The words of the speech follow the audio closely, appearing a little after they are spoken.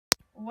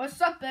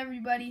What's up,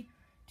 everybody?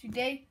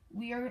 Today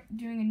we are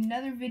doing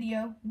another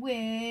video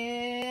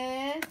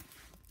with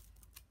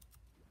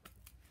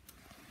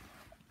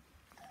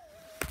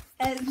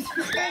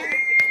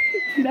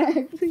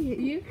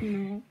you?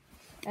 No.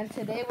 And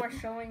today we're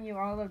showing you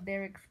all of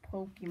Derek's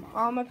Pokemon.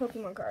 All my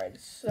Pokemon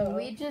cards. So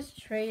we just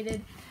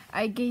traded.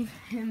 I gave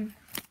him.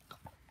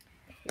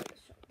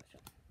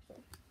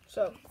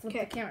 So Flip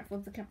the camera.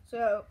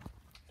 So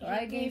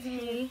I gave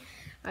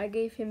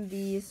him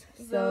these.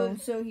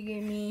 So he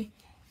gave me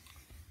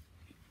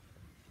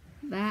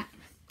that.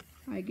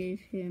 I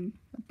gave him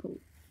a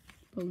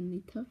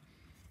Ponyta.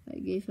 I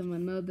gave him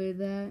another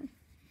that.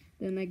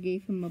 Then I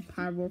gave him a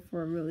Pyro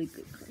for a really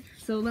good card.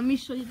 So let me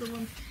show you the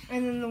ones.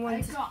 And then the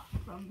ones I got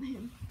from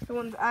him. The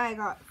ones I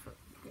got.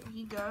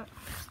 He got.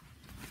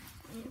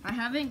 I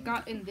haven't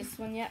gotten this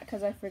one yet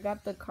because I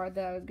forgot the card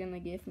that I was gonna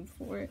give him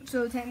for it.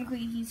 So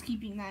technically, he's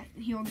keeping that.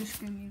 He'll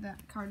just give me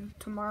that card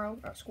tomorrow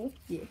at school.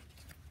 Yeah.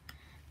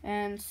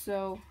 And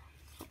so,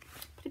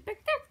 put it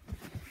back there.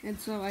 And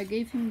so I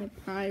gave him the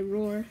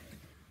Pyro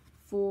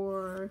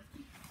for.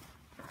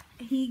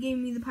 He gave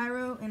me the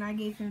Pyro, and I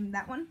gave him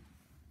that one.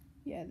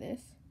 Yeah, this.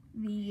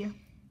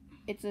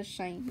 It's a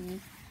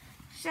shiny.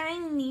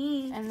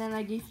 And then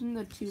I gave him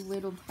the two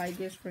little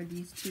tigers for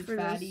these two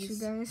fatties.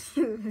 Those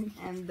two guys.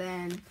 And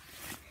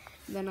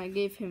then I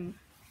gave him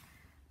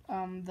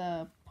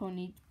the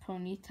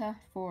Ponyta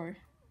for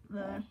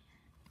the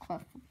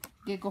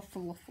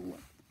Gigafula.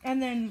 And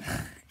then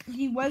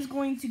he was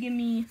going to give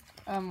me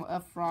a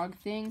frog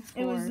thing for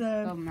it was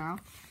the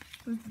mouth.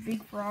 It was the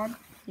big frog.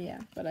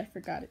 Yeah, but I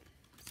forgot it.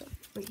 So.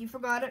 But you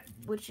forgot it,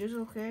 which is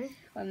okay.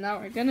 And now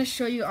we're gonna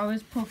show you all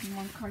his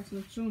Pokemon cards.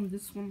 Let's show him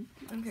this one.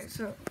 Okay,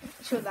 so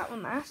show that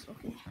one last.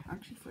 Okay,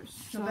 actually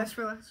first. So best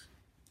for last.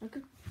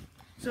 Okay.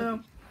 So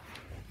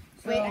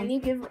wait, I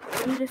need to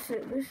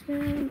sit this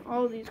down.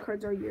 All of these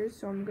cards are yours,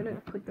 so I'm gonna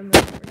put them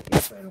in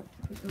here so I don't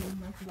put them in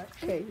my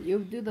collection. Okay, you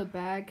do the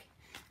bag,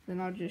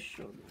 then I'll just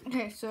show them.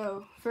 Okay,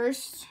 so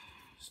first,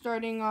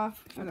 starting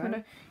off, I put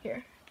it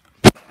here.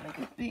 Like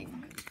a big.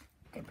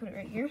 Okay, put it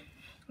right here.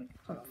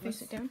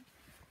 Face it down.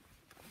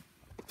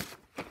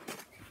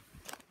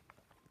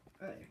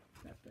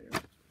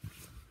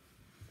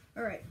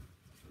 Alright,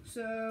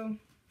 so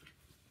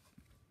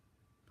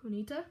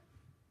Ponyta,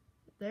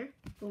 there.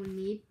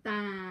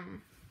 Ponyta.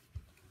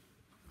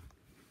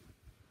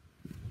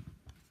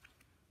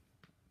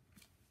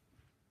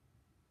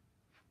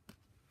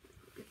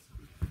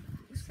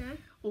 This guy.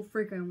 Oh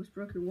frick, I almost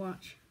broke your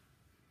watch.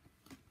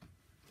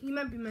 He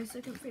might be my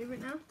second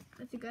favorite now.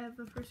 I think I have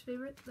a first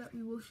favorite that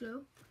we will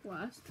show.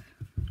 Last?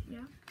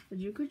 Yeah.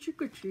 Did you go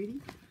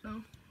trick-or-treating?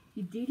 No.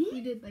 You did it?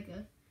 We did like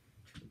a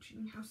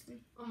trick-or-treating house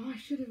thing. Oh, I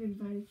should have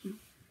invited you.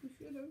 You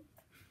should have.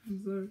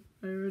 I'm sorry.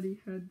 I already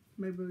had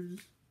my brother's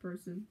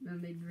person and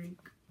they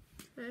drink.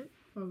 Okay.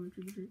 Oh, we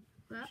trick-or-treat.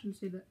 That? Shouldn't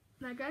say that.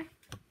 That guy?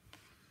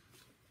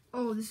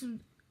 Oh, this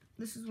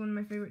is one of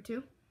my favorite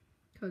too.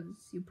 Because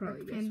you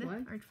probably guessed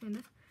why. Arch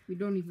Panda. We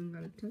don't even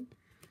gotta tell.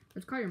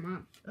 Let's call your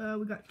mom.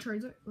 We got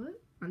Charizard. What?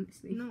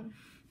 Honestly. No.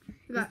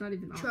 We That's got not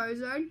even on.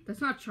 Charizard.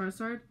 That's not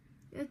Charizard.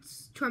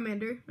 It's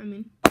Charmander. I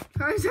mean,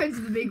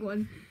 Charizard's the big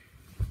one.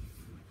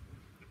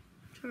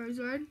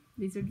 Charizard.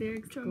 These are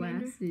Derek's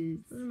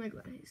glasses. Those are my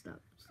glasses. Hey,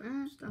 stop.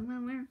 I'm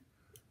gonna wear.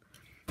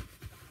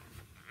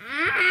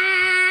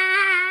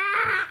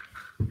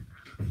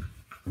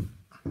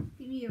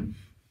 Give me him.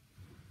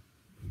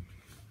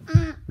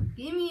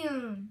 Give me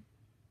him.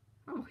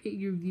 I'll hate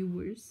your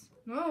viewers.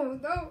 No,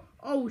 no.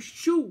 Oh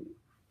shoot!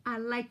 I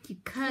like you,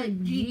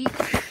 G.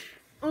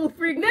 Oh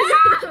freak! No!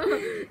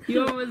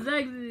 You almost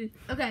exited.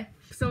 Okay.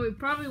 So we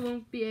probably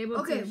won't be able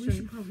to. Okay, we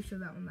should probably show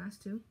that one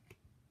last too.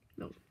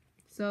 No.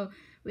 So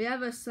we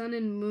have a Sun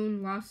and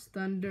Moon Lost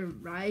Thunder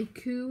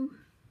Raikou.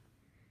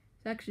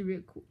 It's actually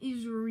really cool.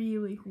 He's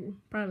really cool.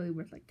 Probably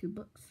worth like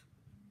 $2.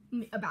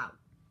 About.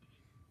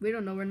 We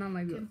don't know. We're not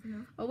like.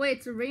 Oh wait,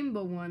 it's a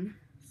rainbow one.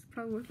 It's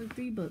probably worth like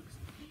 $3.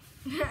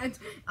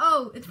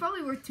 It's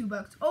probably worth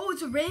 $2. Oh,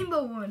 it's a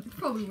rainbow one. It's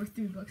probably worth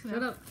 $3 now.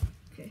 Shut up.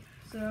 Okay,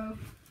 so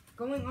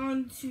going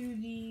on to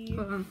the.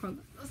 Hold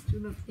on. Let's do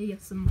the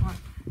ASMR.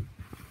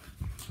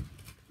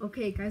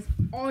 Okay, guys,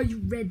 are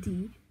you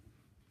ready?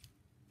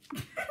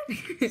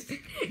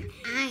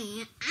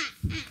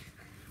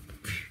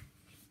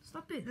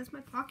 Stop it! That's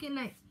my pocket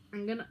knife. I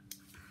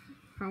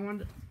want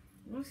to.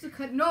 Wants to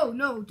cut?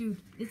 No,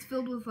 dude. It's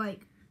filled with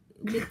like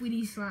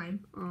liquidy slime.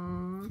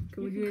 Can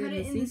we You do can it cut in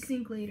it in the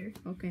sink later.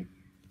 Okay.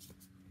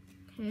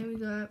 Okay, we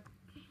got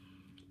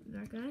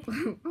that guy.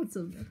 What's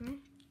up? Okay.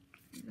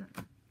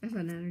 That's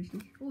an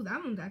energy. Oh,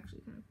 that one's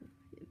actually kind of cool.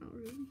 Yeah, not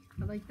really.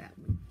 I like that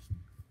one.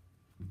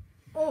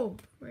 Oh,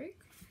 right.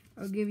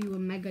 I'll give you a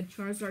Mega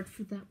Charizard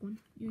for that one.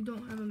 You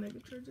don't have a Mega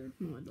Charizard?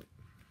 No, I don't.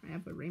 I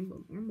have a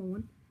rainbow normal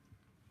one.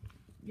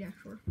 Yeah,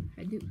 sure.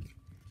 I do.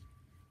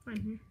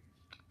 Fine here.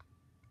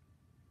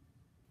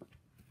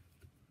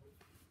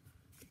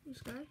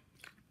 This guy.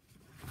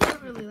 I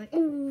don't really like.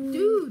 Oh,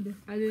 dude!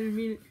 I didn't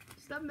mean it.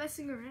 Stop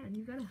messing around.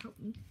 You gotta help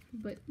me.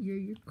 But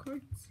your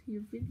cards,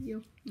 your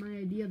video, my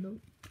idea though.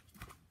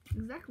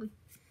 Exactly.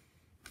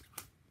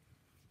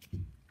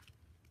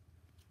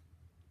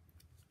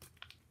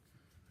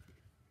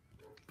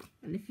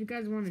 And if you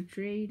guys want to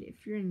trade,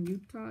 if you're in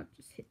Utah,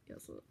 just hit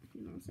us up.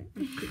 You know what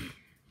I'm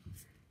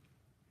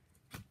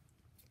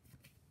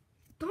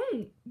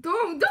saying?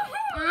 Don't.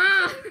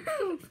 Ah!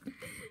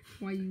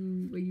 Why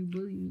you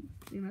bully me?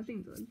 See, that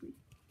thing's ugly.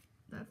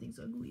 That thing's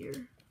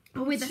uglier.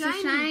 Oh wait, that's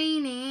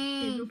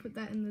shiny. Okay, we'll put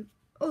that in the.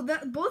 Oh,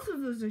 both of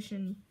those are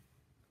shiny.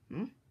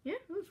 Hmm? Yeah.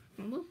 Look.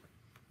 Oh, look.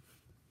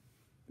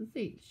 This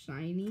ain't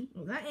shiny.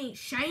 Oh, that ain't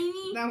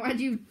shiny. Now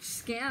why'd you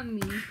scam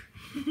me?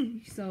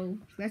 So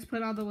let's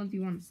put all the ones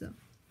you want to sell.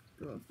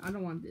 So, I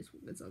don't want this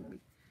one. That's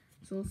ugly.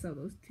 So we'll sell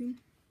those two.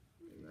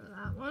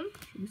 That one.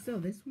 Should we sell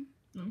this one?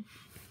 No.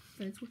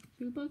 That's what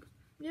 $3.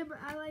 Yeah, but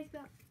I like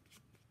that.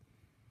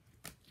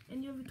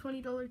 And you have a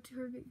 $20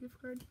 Target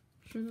gift card.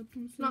 Sure,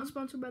 that's Not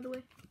sponsored, by the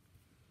way.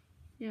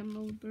 Yeah,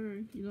 no,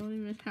 you don't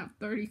even have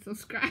 30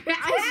 subscribers.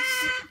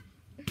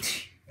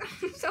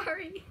 I'm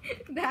sorry.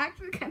 The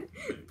actually kind of.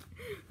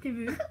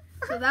 Okay,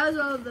 so that was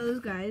all of those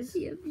guys.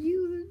 He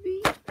abused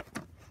me.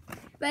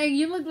 Like,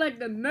 you look like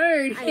the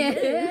nerd. I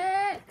did.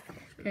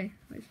 Okay,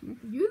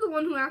 You're the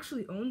one who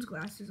actually owns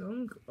glasses.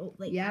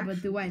 Yeah,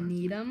 but do I glasses.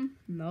 need them?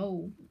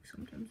 No.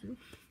 Sometimes do.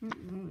 Not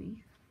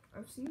really.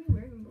 I've seen you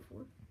wear them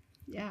before.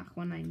 Yeah,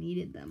 when I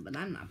needed them, but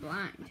I'm not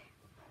blind.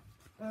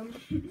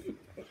 Okay,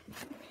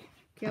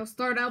 I'll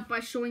start out by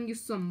showing you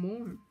some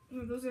more.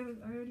 No, those are.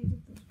 I already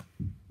did those.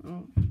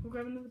 Oh. We'll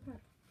grab another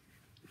pack.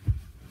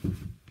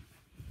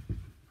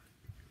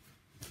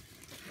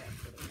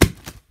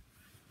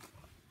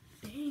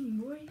 Dang,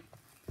 boy.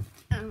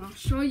 And I'll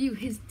show you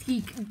his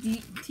teak.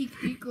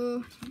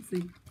 Tico.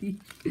 Teak.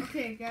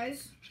 Okay,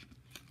 guys.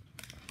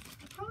 I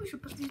probably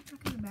should put these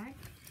back in the bag.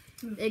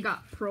 They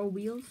got pro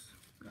wheels.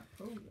 Got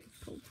pros.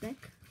 Pro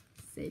deck.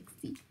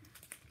 Sexy.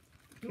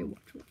 Okay, watch.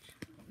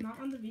 Not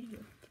on the video.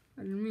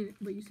 I didn't mean it,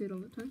 but you say it all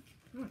the time.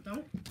 No, I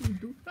don't. You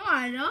do. No,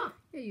 I don't.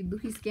 Yeah, you do.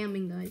 He's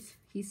scamming, guys.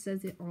 He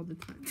says it all the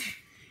time.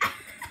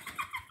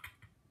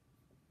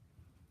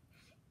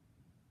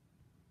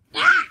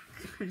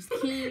 Just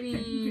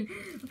kidding.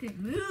 Okay,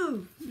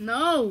 move.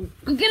 No.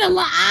 I'm gonna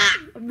lie.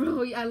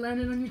 Bro, I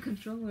landed on your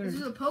controller. This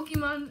is a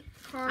Pokemon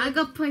card. I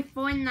go play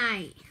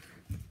Fortnite.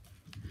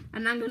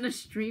 And I'm gonna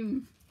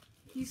stream.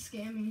 He's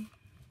scamming.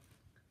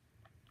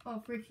 Oh,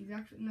 frick, he's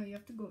actually. No, you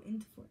have to go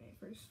into Fortnite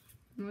first.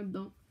 No, I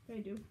don't. Yeah, I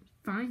do.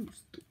 Fine, you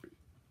stupid.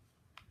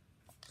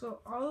 So,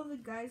 all of the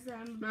guys that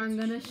I'm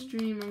gonna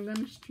stream. I'm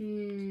gonna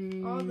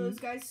stream. All those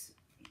guys.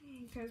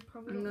 You guys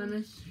probably I'm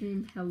gonna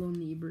stream Hello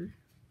Neighbor.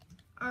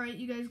 Alright,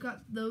 you guys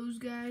got those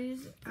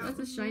guys. That's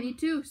a shiny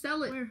too.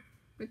 Sell it. Where?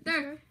 Right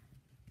there.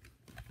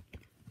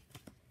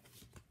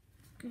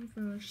 Looking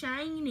for a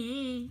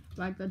shiny.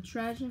 Like a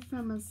treasure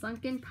from a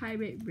sunken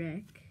pirate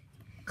wreck.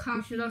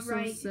 You should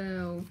also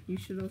sell. You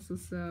should also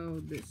sell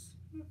this.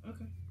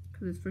 Okay.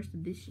 Cause it's first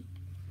edition.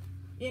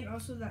 And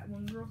also that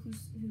one girl who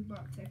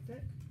bought Tech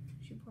Deck.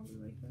 She'll probably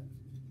like that.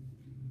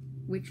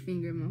 Which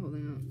finger am I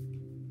holding up?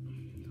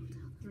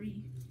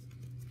 3.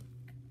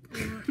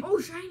 Oh,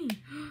 shiny!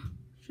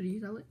 Should you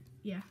sell it?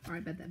 Yeah.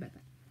 Alright, bet that.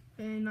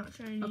 Okay, not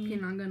shiny. Okay,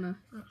 now I'm gonna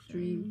Not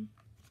stream.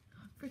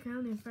 Frick, I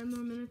only have 5 more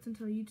minutes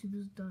until YouTube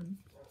is done.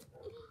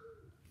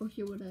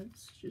 Okay, whatever.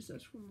 Just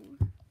ask for more.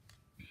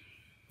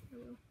 I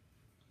will.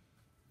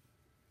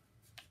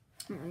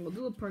 We'll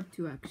do a part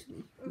 2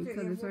 actually. Okay,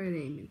 Because yeah, it's already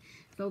 8 minutes.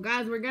 So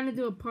guys, we're gonna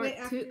do a part 2.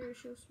 After you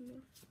show some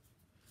more.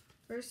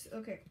 First,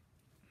 okay.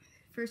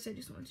 First, I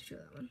just wanted to show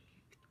that one.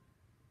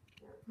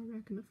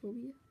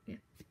 Arachnophobia? Yeah.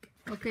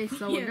 Okay,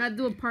 so we're gonna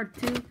do a part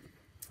 2.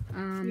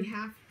 We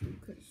have to,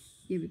 because...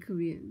 Yeah, because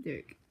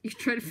Derek, you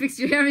try to fix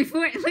your hair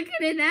before. Look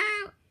at it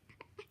now.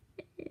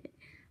 Okay,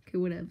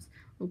 whatevs.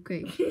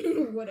 Okay.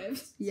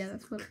 Whatevs. Yeah,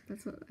 that's what.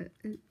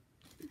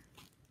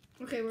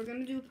 Okay, we're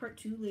gonna do part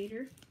 2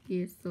 later.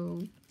 Yeah,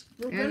 so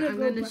I'm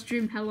gonna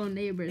stream Hello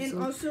Neighbor. And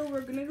so also,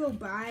 we're gonna go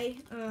buy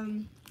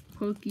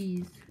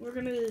Pokies.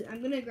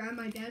 I'm gonna grab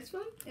my dad's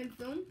phone and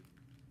film.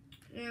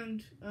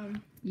 And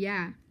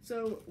Yeah.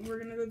 so we're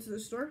gonna go to the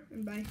store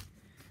and buy.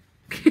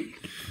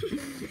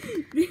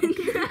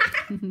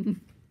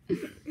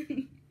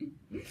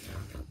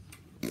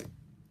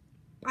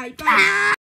 Bye.